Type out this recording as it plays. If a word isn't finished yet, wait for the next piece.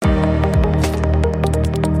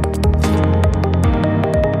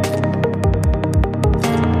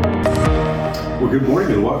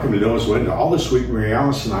morning and welcome to Noah's Window. All this week, Mary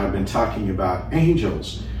Alice and I have been talking about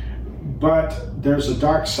angels. But there's a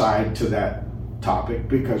dark side to that topic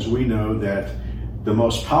because we know that the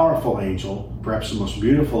most powerful angel, perhaps the most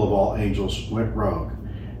beautiful of all angels, went rogue.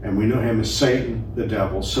 And we know him as Satan, the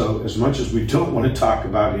devil. So as much as we don't want to talk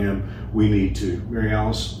about him, we need to. Mary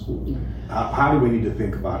Alice, how do we need to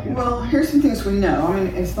think about him? Well, here's some things we know. I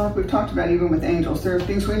mean, it's like we've talked about even with angels. There are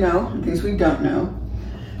things we know and things we don't know.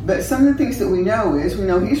 But some of the things that we know is we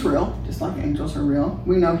know he's real, just like angels are real.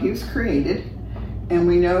 We know he was created. And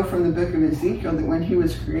we know from the book of Ezekiel that when he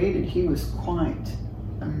was created, he was quite,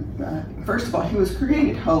 first of all, he was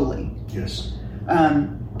created holy. Yes.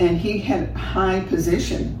 And he had high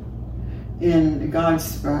position in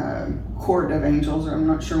God's court of angels, or I'm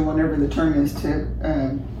not sure whatever the term is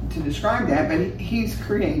to describe that, but he's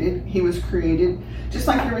created. He was created just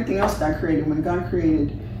like everything else God created. When God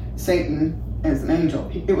created Satan as an angel,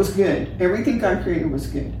 it was good. Everything God created was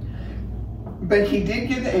good. But he did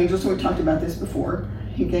give the angels, and we talked about this before,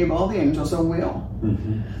 he gave all the angels a will.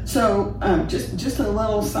 Mm-hmm. So just a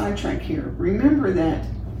little sidetrack here. Remember that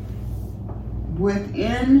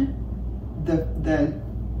within the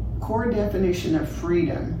core definition of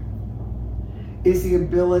freedom is the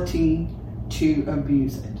ability to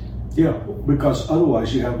abuse it. Yeah, because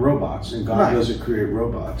otherwise you have robots, and God doesn't create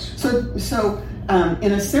robots. So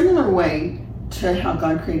in a similar way to how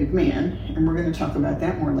God created man, and we're going to talk about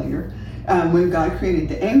that more later, when God created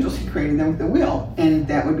the angels, he created them with a will, and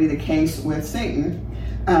that would be the case with Satan.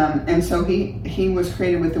 And so he was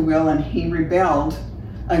created with a will, and he rebelled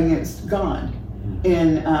against God.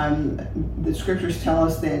 And the scriptures tell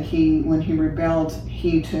us that when he rebelled,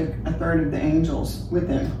 he took a third of the angels with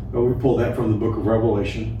him. Well, we pull that from the book of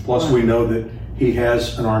Revelation. Plus, we know that he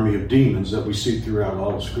has an army of demons that we see throughout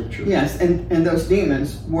all of Scripture. Yes, and those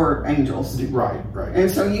demons were angels. Right. And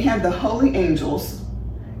so you have the holy angels,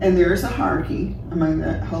 and there's a hierarchy among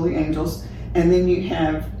the holy angels, and then you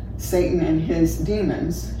have Satan and his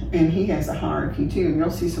demons, and he has a hierarchy too. And you'll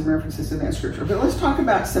see some references to that in Scripture. But let's talk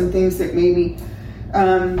about some things that maybe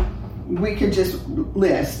we could just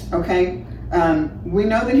list, okay? We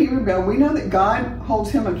know that he rebelled. We know that God holds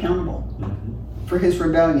him accountable for his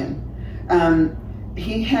rebellion.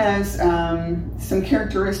 He has some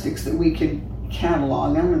characteristics that we could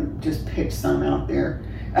catalog. I'm going to just pick some out there.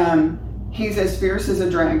 He's as fierce as a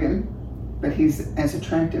dragon, but he's as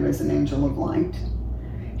attractive as an angel of light.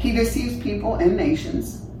 He deceives people and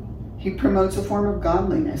nations. He promotes a form of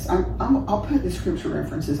godliness. I'll put the scripture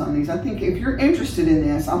references on these. I think if you're interested in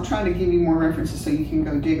this, I'll try to give you more references so you can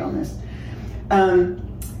go dig on this.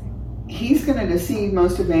 He's going to deceive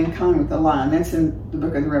most of mankind with a lie, and that's in the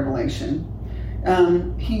book of the Revelation.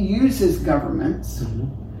 He uses governments.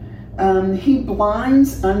 He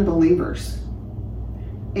blinds unbelievers.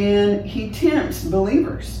 And he tempts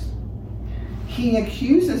believers. He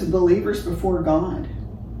accuses believers before God.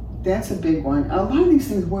 That's a big one. A lot of these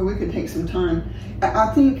things, boy, we could take some time.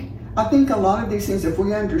 I think a lot of these things, if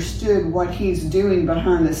we understood what he's doing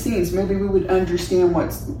behind the scenes, maybe we would understand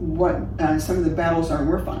what some of the battles are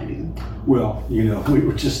we're fighting. Well, we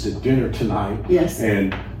were just at dinner tonight. Yes.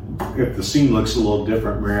 And if the scene looks a little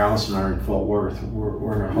different, Mary Alice and I are in Fort Worth.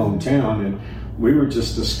 We're in our hometown, and we were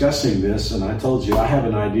just discussing this, and I told you I have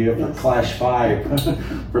an idea for Clash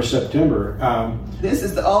 5 for September. This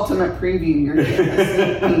is the ultimate preview you're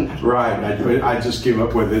getting. Right. I just came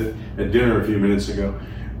up with it at dinner a few minutes ago.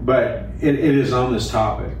 But it is on this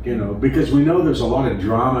topic, because we know there's a lot of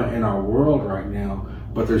drama in our world right now,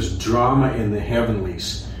 but there's drama in the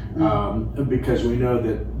heavenlies. Because we know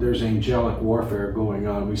that there's angelic warfare going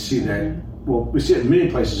on. We see that, we see it in many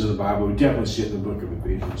places in the Bible. We definitely see it in the book of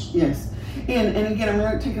Ephesians. Yes. And again, I'm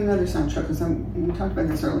going to take another sidetrack because we talked about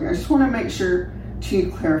this earlier. I just want to make sure to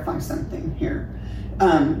clarify something here.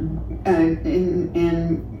 And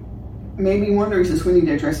maybe one of the reasons we need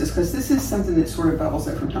to address this, because this is something that sort of bubbles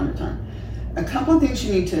up from time to time. A couple of things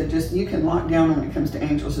you need to you can lock down when it comes to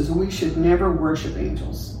angels is we should never worship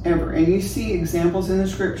angels, ever. And you see examples in the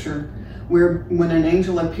scripture where when an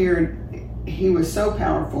angel appeared, he was so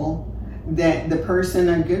powerful that the person,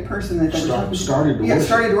 a good person that started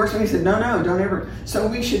to worship. He said, no, don't ever. So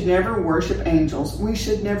we should never worship angels. We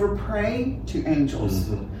should never pray to angels.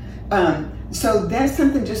 So that's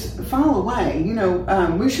something, just file away.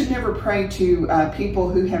 We should never pray to people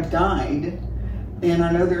who have died. And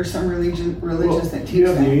I know there are some religions that teach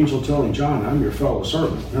that. The angel telling John, I'm your fellow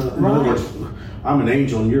servant. In other words, I'm an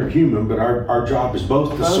angel and you're a human, but our job is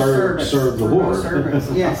both to serve the Lord. Both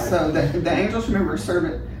servants. Yes, so the angels, remember,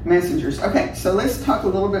 servant messengers. Okay, so let's talk a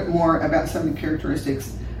little bit more about some of the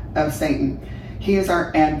characteristics of Satan. He is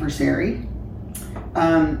our adversary.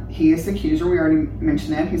 He is the accuser. We already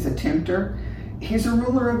mentioned that. He's a tempter. He's a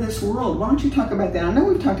ruler of this world. Why don't you talk about that? I know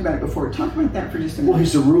we've talked about it before. Talk about that for just a minute. Well,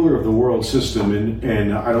 he's the ruler of the world system,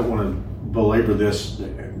 and I don't want to belabor this.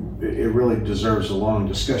 It really deserves a long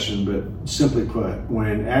discussion, but simply put,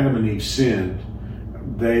 when Adam and Eve sinned,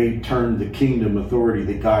 they turned the kingdom authority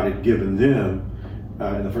that God had given them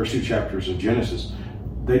in the first 2 chapters of Genesis.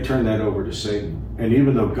 They turned that over to Satan. And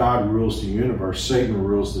even though God rules the universe, Satan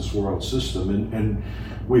rules this world system. And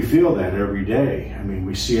we feel that every day. I mean,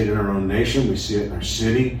 we see it in our own nation. We see it in our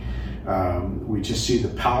city. We just see the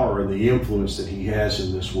power and the influence that he has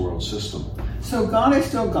in this world system. So God is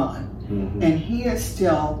still God. Mm-hmm. And he is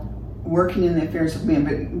still working in the affairs of men.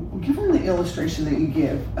 But give them the illustration that you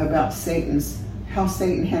give about how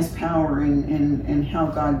Satan has power and how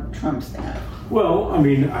God trumps that. Well, I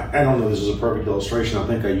mean, I don't know this is a perfect illustration. I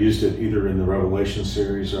think I used it either in the Revelation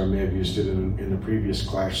series or I may have used it in the previous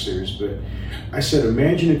Clash series. But I said,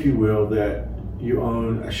 imagine, if you will, that you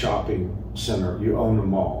own a shopping center, you own a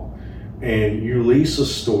mall, and you lease a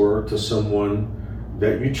store to someone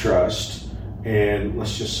that you trust, and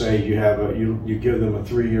let's just say you give them a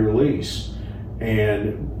 3-year lease,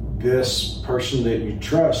 and this person that you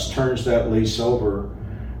trust turns that lease over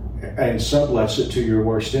and sublets it to your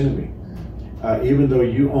worst enemy. Even though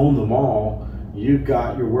you own the mall, you've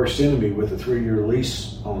got your worst enemy with a 3-year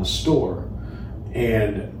lease on the store,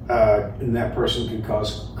 and that person can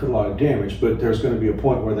cause a lot of damage. But there's going to be a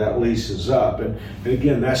point where that lease is up, and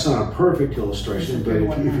again, that's not a perfect illustration, but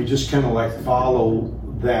if you just kind of like follow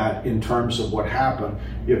that in terms of what happened,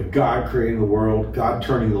 you have God creating the world, God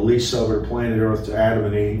turning the lease over to planet Earth to Adam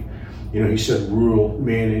and Eve. You know, he said rule,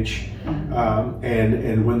 manage.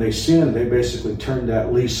 And when they sinned, they basically turned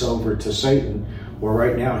that lease over to Satan. Well,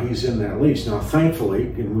 right now he's in that lease. Now, thankfully,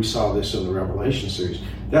 and we saw this in the Revelation series,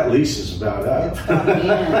 that lease is about up.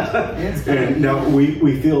 It's going to And now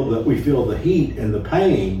we feel the heat and the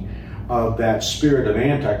pain of that spirit of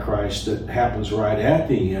Antichrist that happens right at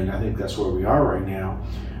the end. I think that's where we are right now.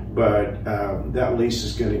 But that lease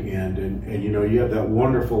is going to end. And you know, you have that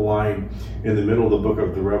wonderful line in the middle of the book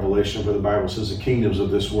of the Revelation where the Bible says the kingdoms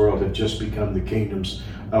of this world have just become the kingdoms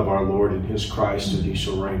of our Lord and his Christ, and he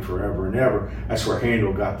shall reign forever and ever. That's where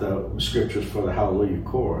Handel got the scriptures for the Hallelujah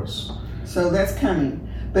chorus. So that's coming.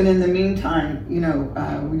 But in the meantime, you know,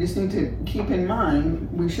 we just need to keep in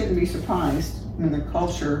mind, we shouldn't be surprised when the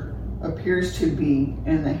culture appears to be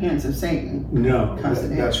in the hands of Satan. No,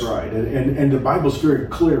 that's right. And the Bible's very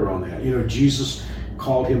clear on that. You know, Jesus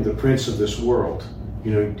called him the prince of this world.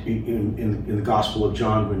 You know, in the Gospel of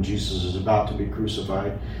John, when Jesus is about to be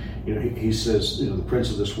crucified, you know, he says, you know, the prince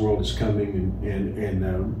of this world is coming, and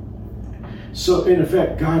so in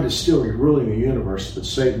effect, God is still ruling the universe, but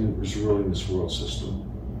Satan is ruling this world system.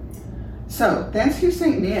 So that's who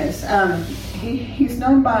Satan is. He's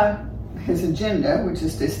known by his agenda, which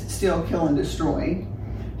is to steal, kill, and destroy.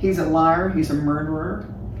 He's a liar. He's a murderer.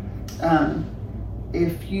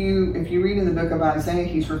 If you read in the book of Isaiah,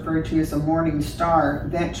 he's referred to as a morning star.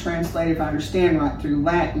 That translated, if I understand right, through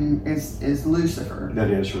Latin is Lucifer.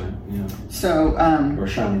 That is right. Yeah. So or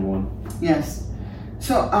shining one. Yes.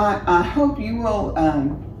 So I hope you will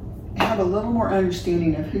have a little more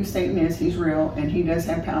understanding of who Satan is. He's real and he does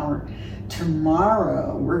have power.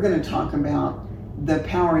 Tomorrow we're going to talk about the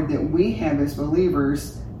power that we have as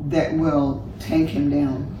believers that will take him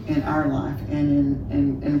down in our life.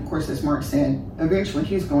 And of course, as Mark said, eventually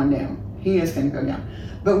he's going down. He is going to go down.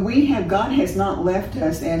 But God has not left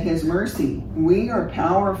us at his mercy. We are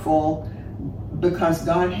powerful because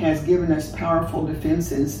God has given us powerful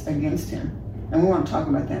defenses against him. And we want to talk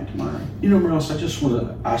about that tomorrow. You know, Morales, I just want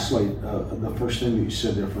to isolate the first thing that you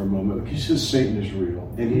said there for a moment. Because you said Satan is real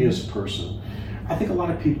and he is a person. I think a lot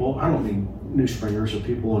of people, I don't mean New Springers or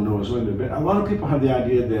people in Noah's window, but a lot of people have the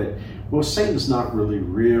idea that, well, Satan's not really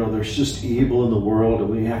real. There's just evil in the world and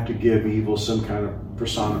we have to give evil some kind of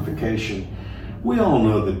personification. We all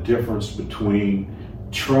know the difference between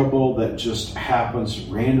trouble that just happens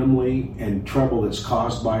randomly and trouble that's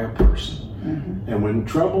caused by a person. Mm-hmm. And when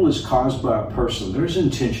trouble is caused by a person, there's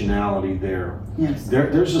intentionality there. Yes.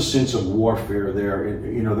 There's a sense of warfare there.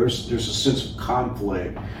 You know, there's a sense of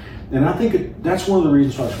conflict. And I think that's one of the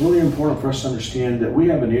reasons why it's really important for us to understand that we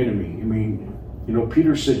have an enemy. I mean, you know,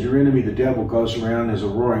 Peter said your enemy, the devil, goes around as a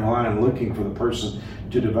roaring lion looking for the person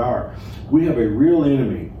to devour. We have a real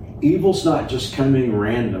enemy. Evil's not just coming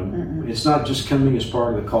random. Mm-mm. It's not just coming as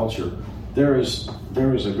part of the culture. There is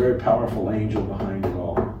a very powerful angel behind it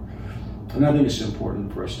all. And I think it's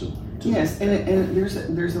important for us to yes, and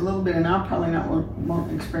there's a little bit, and I probably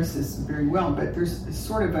won't express this very well, but there's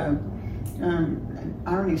sort of a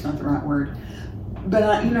irony is not the right word, but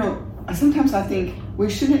sometimes I think we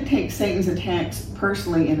shouldn't take Satan's attacks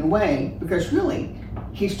personally in a way, because really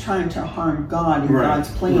he's trying to harm God and God's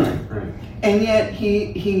plan. Right. And yet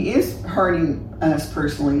he is hurting us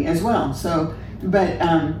personally as well. So, but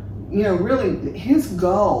really his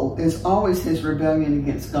goal is always his rebellion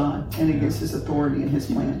against God and against his authority and his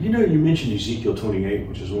plan. You mentioned Ezekiel 28,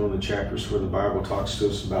 which is one of the chapters where the Bible talks to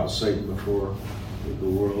us about Satan before the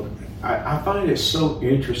world. I find it so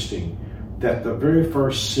interesting that the very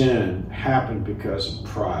first sin happened because of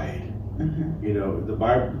pride. Mm-hmm. The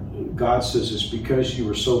Bible, God says it's because you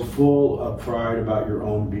were so full of pride about your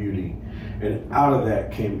own beauty, and out of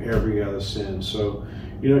that came every other sin. So,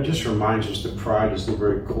 it just reminds us that pride is the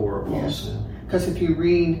very core of all sin. Because if you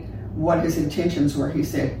read what his intentions were, he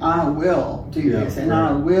said, "I will do this, and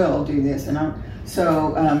I will do this,"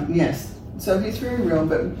 yes. So he's very real,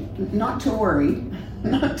 but not to worry.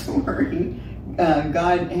 Not to worry.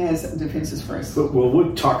 God has defenses for us. But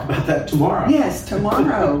we'll talk about that tomorrow. Yes,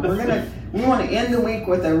 tomorrow. We want to end the week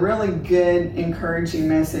with a really good, encouraging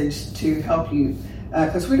message to help you.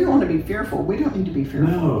 Because we don't want to be fearful. We don't need to be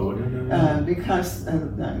fearful. No. Because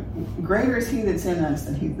greater is he that's in us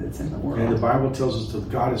than he that's in the world. And the Bible tells us that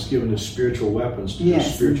God has given us spiritual weapons to do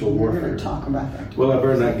spiritual warfare. We're going to talk about that. Well, I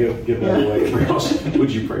better not give that away.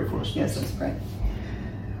 Would you pray for us? Yes, let's pray.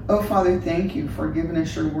 Oh, Father, thank you for giving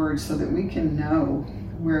us your word so that we can know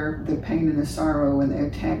where the pain and the sorrow and the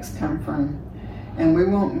attacks come from. And we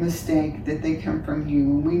won't mistake that they come from you.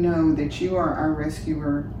 We know that you are our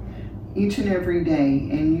rescuer each and every day,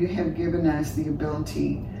 and you have given us the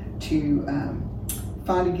ability to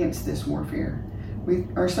fight against this warfare. We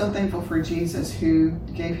are so thankful for Jesus, who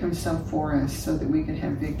gave himself for us so that we could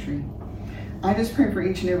have victory. I just pray for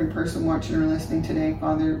each and every person watching or listening today,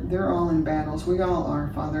 Father. They're all in battles. We all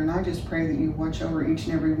are, Father. And I just pray that you watch over each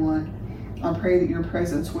and every one. I pray that your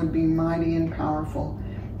presence would be mighty and powerful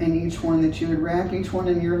in each one, that you would wrap each one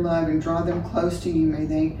in your love and draw them close to you. May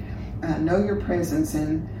they know your presence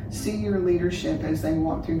and see your leadership as they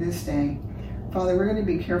walk through this day. Father, we're going to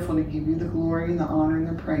be careful to give you the glory and the honor and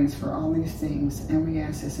the praise for all these things. And we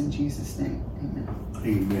ask this in Jesus' name. Amen.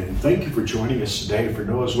 Amen. Thank you for joining us today for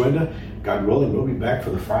Noah's Window. God willing, we'll be back for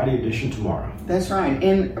the Friday edition tomorrow. That's right.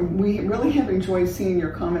 And we really have enjoyed seeing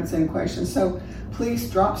your comments and questions. So please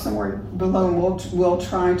drop somewhere below, and we'll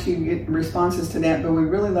try to get responses to that. But we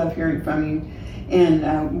really love hearing from you.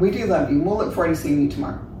 And we do love you. We'll look forward to seeing you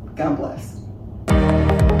tomorrow. God bless.